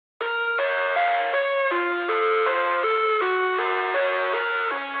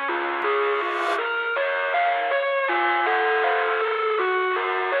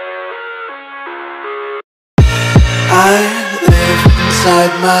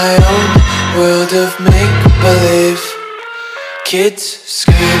inside my own world of make-believe. Kids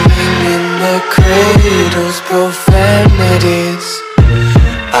screaming in their cradles, profanities.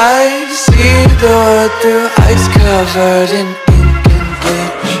 I see the world through ice covered in ink and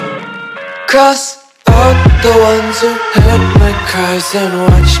bleach. Cross out the ones who heard my cries and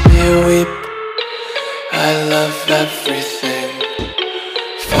watched me weep. I love everything.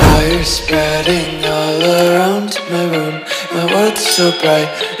 Fire spreading all around my room. My world's so bright,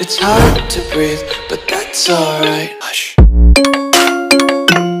 it's hard to breathe, but that's alright. Hush.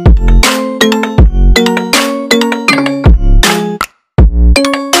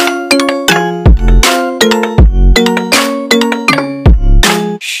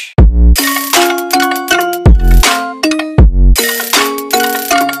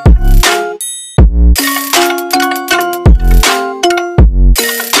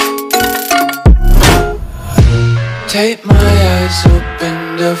 Take my eyes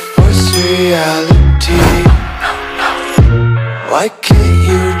open to force reality. Why can't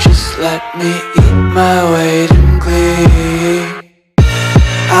you just let me eat my weight in glee?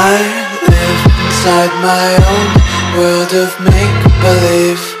 I live inside my own world of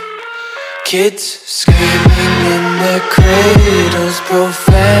make-believe. Kids screaming in their cradles,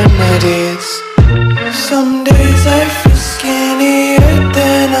 profanities. Some days I feel skinnier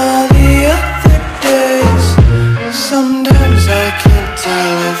than all the other days. Sometimes I can't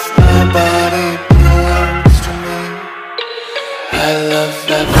tell if my body belongs to me. I love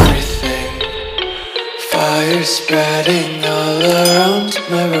everything. Fire spreading all around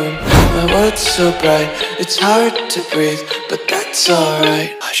my room. My world's so bright, it's hard to breathe, but that's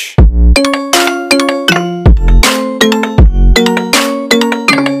alright. Hush.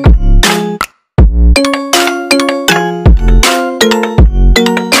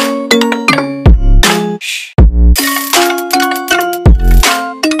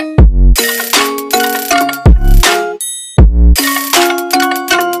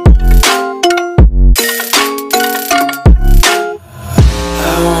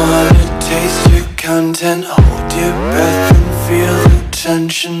 Content, hold your breath and feel the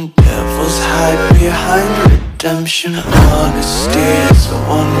tension. Devils hide behind redemption. Honesty is a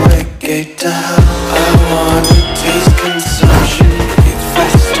one-way gate to hell. I wanna taste consumption. Breathe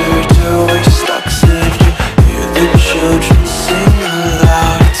faster to waste oxygen. Hear the children sing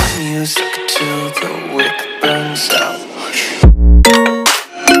aloud. It's music till the wick burns out.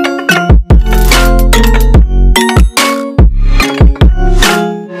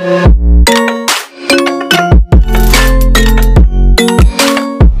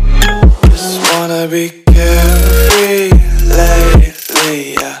 Be carefree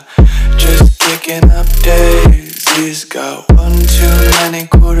lately, yeah. Just kicking up daisies. Got one too many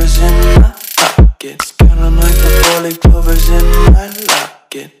quarters in my pockets. Count 'em like the 4-leaf clovers in my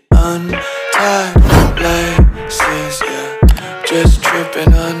locket. Untied laces, yeah. Just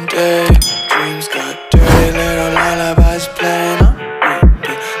tripping on daydreams. Got dirty little lullabies playing on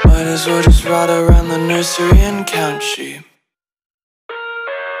repeat. Might as well just ride around the nursery and count sheep.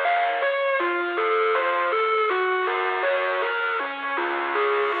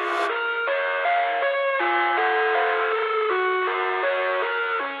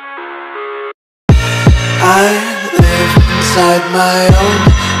 I live inside my own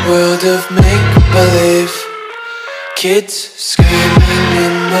world of make-believe. Kids screaming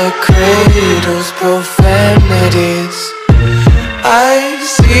in their cradles, profanities. I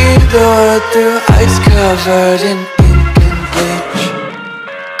see the world through ice covered in ink and bleach.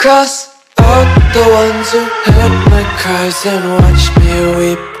 Cross out the ones who heard my cries and watched me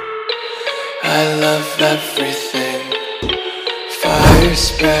weep. I love everything. Fire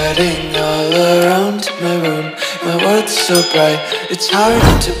spreading all around my room. My world's so bright, it's hard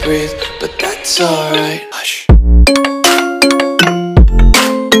to breathe, but that's alright. Hush.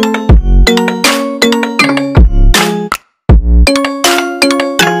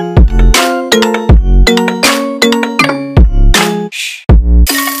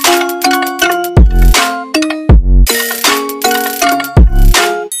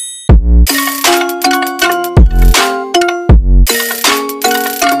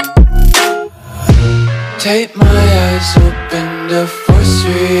 Take my eyes open to force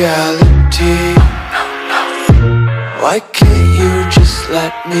reality. Why can't you just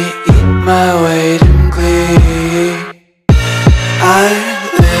let me eat my weight in glee? I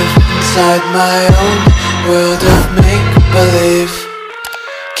live inside my own world of make-believe.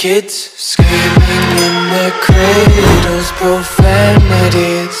 Kids screaming in their cradles,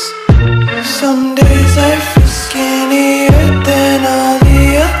 profanities. Some days I feel skinnier than all the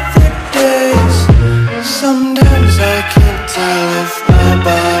other days. Sometimes I can't tell if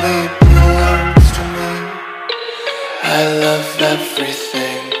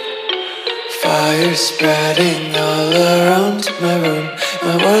everything. Fire spreading all around my room.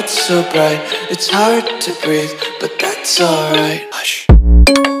 My world's so bright, it's hard to breathe, but that's alright. Hush.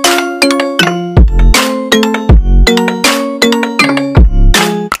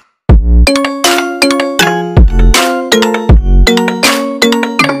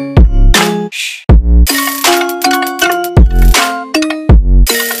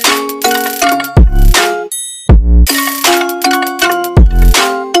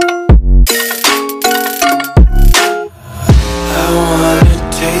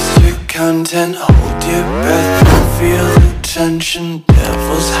 Content, hold your breath and feel the tension.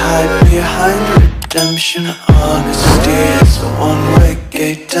 Devils hide behind redemption. Honesty is a one-way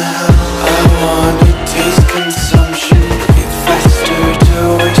gate to hell. I wanna taste consumption, breathe faster to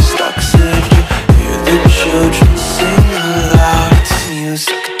waste oxygen. Hear the children sing aloud. It's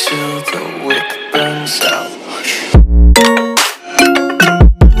music till the wick burns out.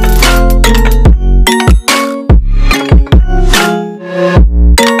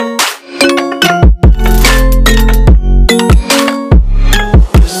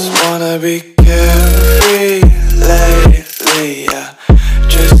 Be carefree lately, yeah.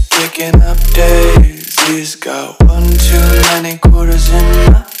 Just kicking up daisies. Got one too many quarters in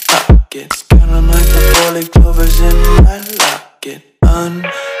my pockets. Count 'em like the 4-leaf clovers in my locket.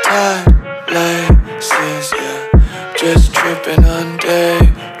 Untied laces, yeah. Just tripping on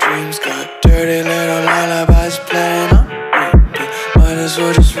daydreams. Got dirty little lullabies playing on repeat. Might as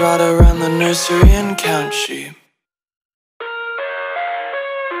well just ride around the nursery and count sheep.